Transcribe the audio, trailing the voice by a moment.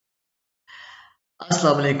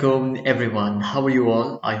Assalamu alaikum everyone. How are you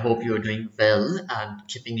all? I hope you are doing well and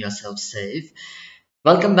keeping yourself safe.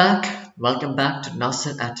 Welcome back. Welcome back to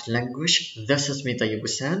Nasir at Lenguish. This is me Tayyib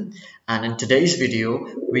Hussain, and in today's video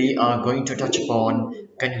we are going to touch upon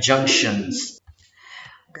conjunctions.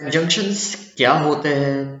 Conjunctions क्या होते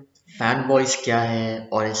हैं, fan boys क्या है,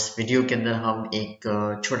 और इस video के अंदर हम एक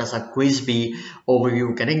छोटा सा क्विज भी ओवरव्यू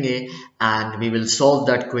करेंगे and we will solve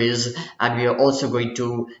that quiz and we are also going to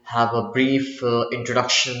have a brief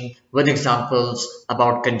introduction with examples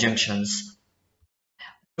about conjunctions.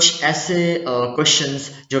 कुछ ऐसे क्वेश्चंस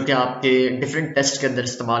जो कि आपके डिफरेंट टेस्ट के अंदर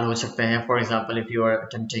इस्तेमाल हो सकते हैं। For example if you are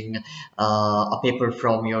attempting a paper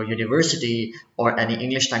from your university और एनी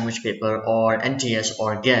इंग्लिश लैंग्वेज पेपर और एनटीएस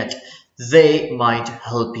और gate, they might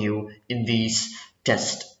help you in these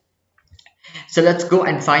tests. So let's go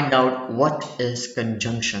and find out what is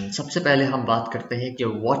conjunction. सबसे पहले हम बात करते हैं कि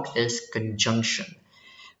what is conjunction.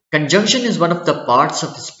 Conjunction is one of the parts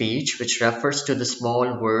of speech which refers to the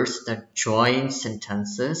small words that join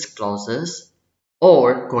sentences, clauses, or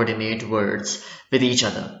coordinate words with each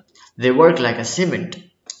other. They work like a cement.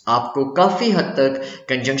 आपको काफी हद तक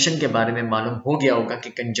conjunction के बारे में मालूम हो गया होगा कि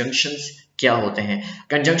कंजंक्शंस क्या होते हैं।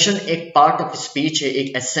 कंजंक्शन एक पार्ट ऑफ स्पीच है,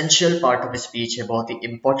 एक एसेंशियल पार्ट ऑफ स्पीच है, बहुत ही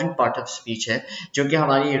इंपॉर्टेंट पार्ट ऑफ स्पीच है जो कि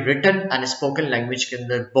हमारी रिटन एंड स्पोकन लैंग्वेज के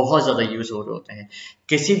अंदर बहुत ज़्यादा यूज हो रहे होते हैं।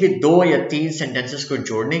 किसी भी 2 या 3 सेंटेंसेस को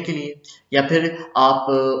जोड़ने के लिए, या फिर आप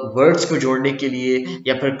वर्ड्स को जोड़ने के लिए,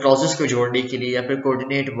 या फिर क्लॉजेस को जोड़ने के लिए, या फिर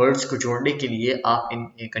कोऑर्डिनेट वर्ड्स को जोड़ने के लिए आप इन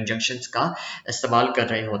कंजंक्शंस का इस्तेमाल कर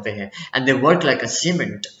रहे होते हैं। And they work like a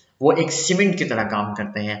cement. वो एक सीमेंट की तरह काम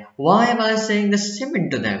करते हैं। Why am I saying the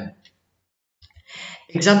cement to them?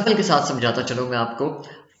 Example के साथ समझाता चलूँ मैं आपको।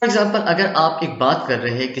 फॉर एग्जाम्पल अगर आप एक बात कर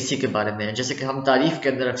रहे हैं किसी के बारे में, जैसे कि हम तारीफ के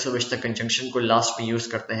अंदर अक्सर बशतर कंजंक्शन को लास्ट में यूज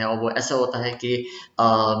करते हैं, और वो ऐसा होता है कि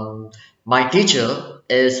my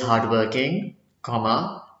teacher is hard working, comma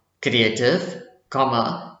creative, comma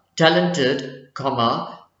talented, comma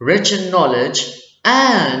rich in knowledge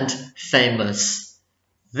and famous.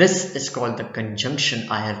 This is called the conjunction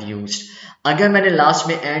I have used. अगर मैंने लास्ट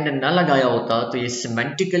में एंड न लगाया होता तो ये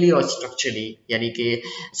सिमेंटिकली और स्ट्रक्चरली, यानी कि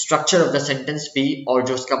स्ट्रक्चर ऑफ द सेंटेंस भी और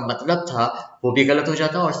जो उसका मतलब था वो भी गलत हो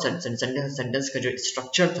जाता, और सेंटेंस का जो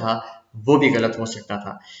स्ट्रक्चर था वो भी गलत हो सकता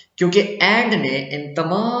था, क्योंकि एंड ने इन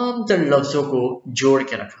तमाम तर लफ्जों को जोड़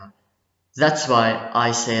के रखा। That's why I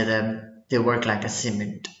say them, they work like a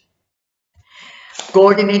cement.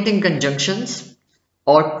 Coordinating conjunctions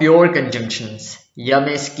और प्योर कंजंक्शंस, या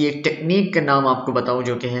मैं इसकी एक टेक्निक का नाम आपको बताऊं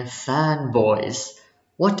जो कि है fan boys.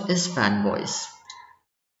 What is fan boys?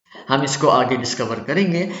 हम इसको आगे डिस्कवर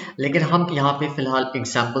करेंगे, लेकिन हम यहाँ पे फिलहाल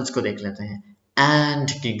एग्जांपल्स को देख लेते हैं।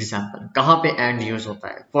 एंड की एग्जांपल, कहाँ पे एंड यूज होता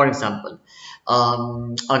है। फॉर एग्जांपल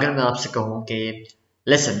अगर मैं आपसे कहूँ कि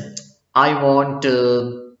listen, I want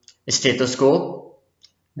stethoscope,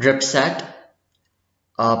 drip set,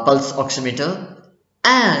 pulse oximeter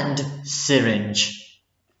and syringe.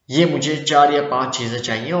 ये मुझे 4 या 5 चीजें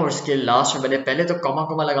चाहिए, और उसके लास्ट में मैंने पहले तो कॉमा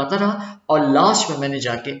कॉमा लगाता रहा और लास्ट में मैंने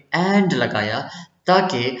जाके एंड लगाया,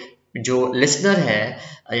 ताकि जो लिसनर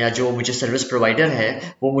है या जो मुझे सर्विस प्रोवाइडर है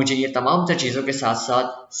वो मुझे ये तमाम तर चीज़ों के साथ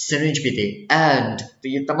साथ सिरिंज भी दे। एंड तो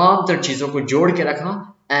ये तमाम तर चीज़ों को जोड़ के रखा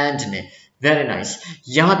एंड ने। वेरी नाइस,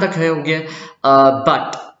 यहाँ तक है हो गया।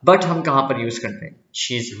 बट हम कहाँ पर यूज करते हैं?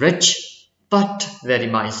 She is rich but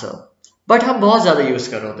very Mysore. But हम बहुत ज्यादा यूज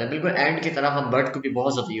कर रहे होते हैं, बिल्कुल एंड की तरह हम बट को भी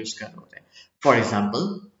बहुत ज्यादा यूज कर रहे होते हैं। For example,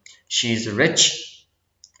 she is rich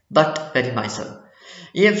but very Mysore.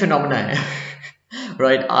 ये फिनोमेना है।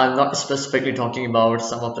 Right, I'm not specifically talking about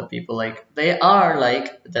some of the people, like they are like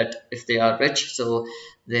that. If they are rich, so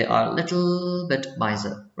they are little bit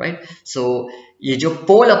miser, right? So ये जो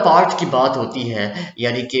पोल apart की बात होती है,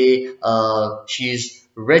 यानी कि she is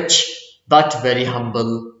rich but very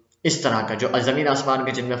humble, इस तरह का जो जमीन आसमान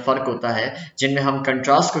के जिनमें फर्क होता है, जिनमें हम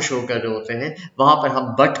कंट्रास्ट को शो कर रहे होते हैं, वहां पर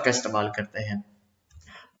हम बट का इस्तेमाल करते हैं।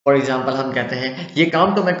 फॉर एग्जाम्पल हम कहते हैं ये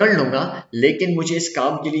काम तो मैं कर लूंगा, लेकिन मुझे इस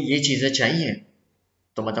काम के लिए ये चीजें चाहिए।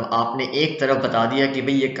 तो मतलब आपने एक तरफ बता दिया कि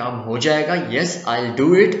भाई ये काम हो जाएगा, yes I will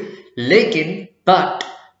do it, लेकिन बट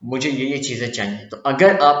मुझे ये चीजें चाहिए। तो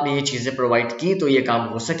अगर आपने ये चीजें प्रोवाइड की तो ये काम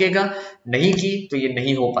हो सकेगा, नहीं की तो ये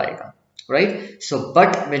नहीं हो पाएगा। राइट, सो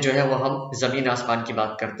बट में जो है वो हम जमीन आसमान की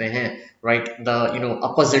बात करते हैं। Right, the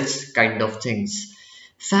opposites kind of things.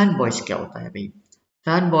 Fan boys क्या होता है भाई?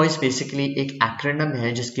 फैन बॉयज बेसिकली एक एक्रोनिम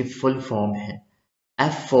है जिसकी फुल फॉर्म है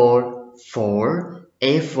F for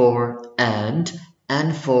A for and,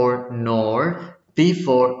 N for nor, B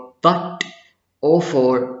for but, O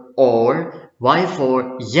for or, Y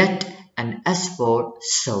for yet, and S for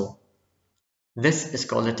so. This is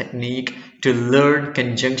called a technique to learn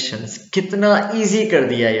conjunctions. कितना easy कर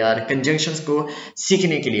दिया यार conjunctions को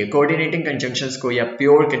सीखने के लिए. Coordinating conjunctions को या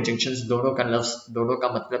pure conjunctions दोनों का लफ्ज दोनों का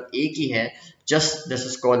मतलब एक ही है. Just this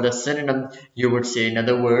is called the synonym you would say in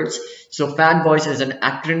other words. So fanboys is an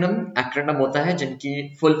acronym. Acronym होता है जिनकी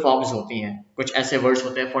full forms होती हैं. कुछ ऐसे words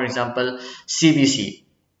होते हैं. For example CBC,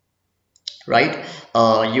 right?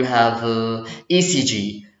 You have ECG,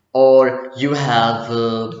 or you have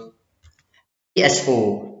ESO,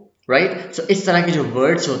 right. सो इस तरह के जो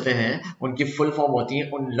वर्ड्स होते हैं उनकी फुल फॉर्म होती है.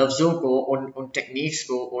 उन लफ्जों को उन टेक्निक्स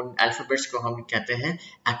को उन अल्फाबेट्स को हम कहते हैं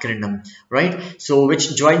acronym, right. So which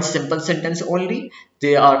join simple sentence only,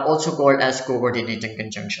 they are also called as coordinating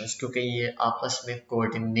conjunctions, क्योंकि ये आपस में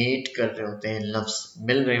कोऑर्डिनेट कर रहे होते हैं, लफ्ज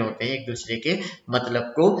मिल रहे होते हैं, एक दूसरे के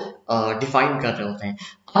मतलब को डिफाइन कर रहे होते हैं.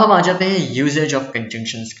 अब हम आ जाते हैं यूजेज ऑफ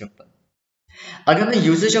कंजंक्शंस के ऊपर. अगर मैं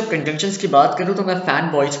यूजेज ऑफ कंजंक्शंस की बात करूं तो मैं फैन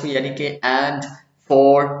बॉयज को यानी कि एंड,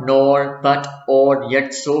 फॉर, नॉर, बट, और,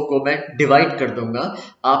 येट, सो को मैं डिवाइड कर दूंगा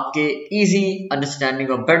आपके इजी अंडरस्टैंडिंग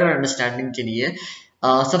और बेटर अंडरस्टैंडिंग के लिए.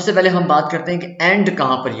 सबसे पहले हम बात करते हैं कि एंड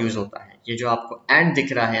कहाँ पर यूज होता है. ये जो आपको एंड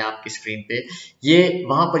दिख रहा है आपकी स्क्रीन पे, ये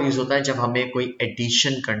वहां पर यूज होता है जब हमें कोई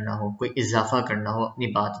एडिशन करना हो, कोई इजाफा करना हो अपनी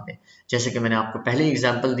बात में. जैसे कि मैंने आपको पहले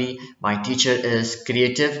example the, my teacher is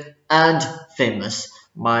creative and famous.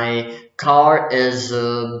 My car is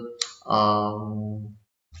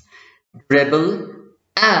durable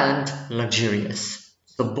and luxurious.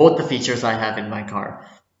 So both the features I have in my car,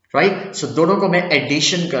 right? So दोनों को मैं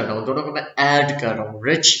addition कर रहा हूँ, दोनों को मैं add कर रहा हूँ.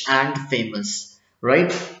 Rich and famous,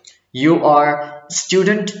 right? You are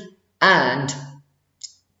student and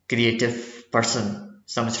creative person.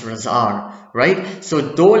 Some students are, right? So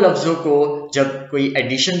दो लफ्जों को जब कोई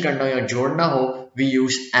addition करना हो या जोड़ना हो, we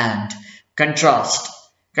use and. Contrast.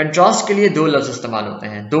 Contrast के लिए दो लफ्ज इस्तेमाल होते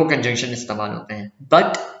हैं, दो कंजंक्शन इस्तेमाल होते हैं.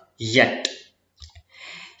 But, yet.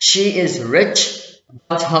 She is rich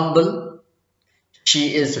but humble. She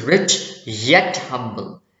is rich yet humble.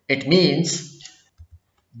 It means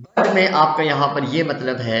but में आपका यहां पर ये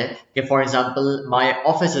मतलब है कि for example my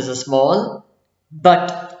office is small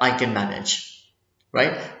but I can manage,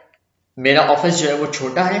 right. मेरा ऑफिस जो है वो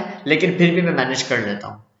छोटा है लेकिन फिर भी मैं मैनेज कर लेता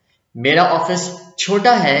हूं. मेरा ऑफिस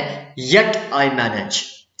छोटा है येट आई मैनेज.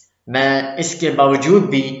 मैं इसके बावजूद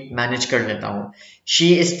भी मैनेज कर लेता हूं. She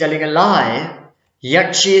is telling a lie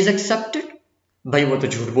yet she is accepted. भाई वो तो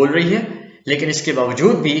झूठ बोल रही है लेकिन इसके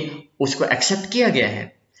बावजूद भी उसको एक्सेप्ट किया गया है.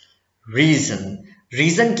 रीजन.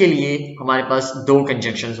 रीजन के लिए हमारे पास दो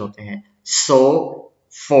कंजंक्शंस होते हैं. सो,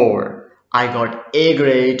 for. I got A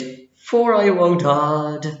grade for I worked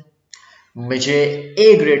hard. मुझे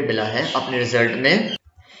ए ग्रेड मिला है अपने रिजल्ट में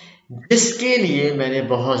जिसके लिए मैंने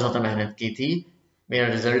बहुत ज्यादा मेहनत की थी. मेरा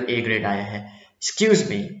रिजल्ट ए ग्रेड आया है. Excuse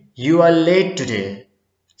me, you are late today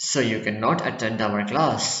so you can not attend our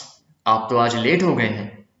class. आप तो आज लेट हो गए हैं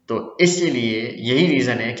तो इसीलिए यही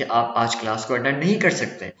रीजन है कि आप आज क्लास को अटेंड नहीं कर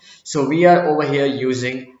सकते. So we are over here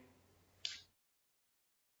using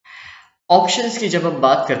options की. जब हम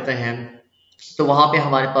बात करते हैं तो वहां पे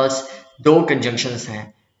हमारे पास दो कंजंक्शंस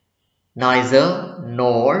हैं, neither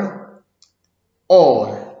nor or,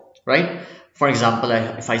 right? For example,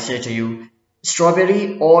 if I say to you strawberry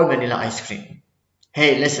or vanilla ice cream, hey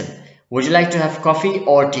listen, would you like to have coffee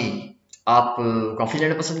or tea? आप कॉफी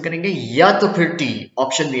लेना पसंद करेंगे या तो फिर टी.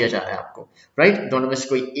 ऑप्शन दिया जा रहा है आपको, राइट. दोनों में से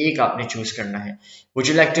कोई एक आपने चूज करना है. Would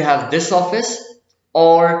you like to have this office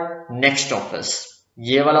और नेक्स्ट ऑफिस.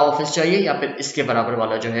 ये वाला ऑफिस चाहिए या फिर इसके बराबर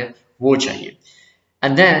वाला जो है वो चाहिए.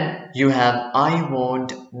 And then you have I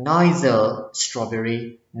want neither strawberry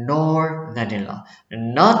nor vanilla.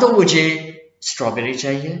 ना तो मुझे स्ट्रॉबेरी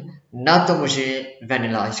चाहिए ना तो मुझे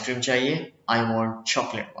vanilla आइसक्रीम चाहिए. I want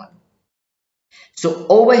chocolate one. So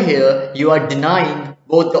over here you are denying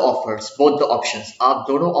both the offers, both the options. आप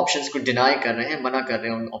दोनों options को deny कर रहे हैं, मना कर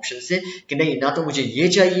रहे हैं उन options से कि नहीं ना तो मुझे ये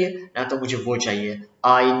चाहिए ना तो मुझे वो चाहिए.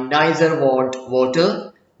 I neither want water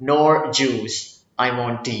nor juice. I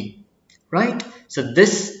want tea. Right? So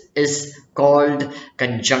this is called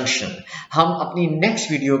conjunction. हम अपनी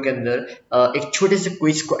next वीडियो के अंदर एक छोटे से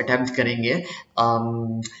क्विज को अटेम्प्ट करेंगे.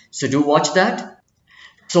 So do watch that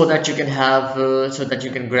so that you can have so that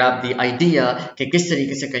you can grab the idea कि किस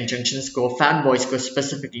तरीके से conjunctions को fanboys को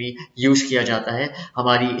specifically use किया जाता है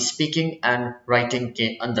हमारी speaking and writing के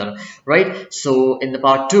अंदर. Right? So in the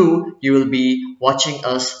part 2 you will be watching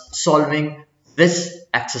us solving this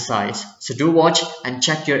exercise. So do watch and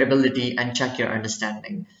check your ability and check your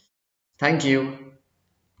understanding. Thank you.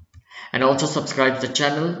 And also subscribe to the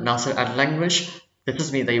channel Nasir at Lenguish. This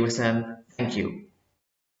is me, the USM. Thank you.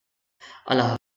 Allah.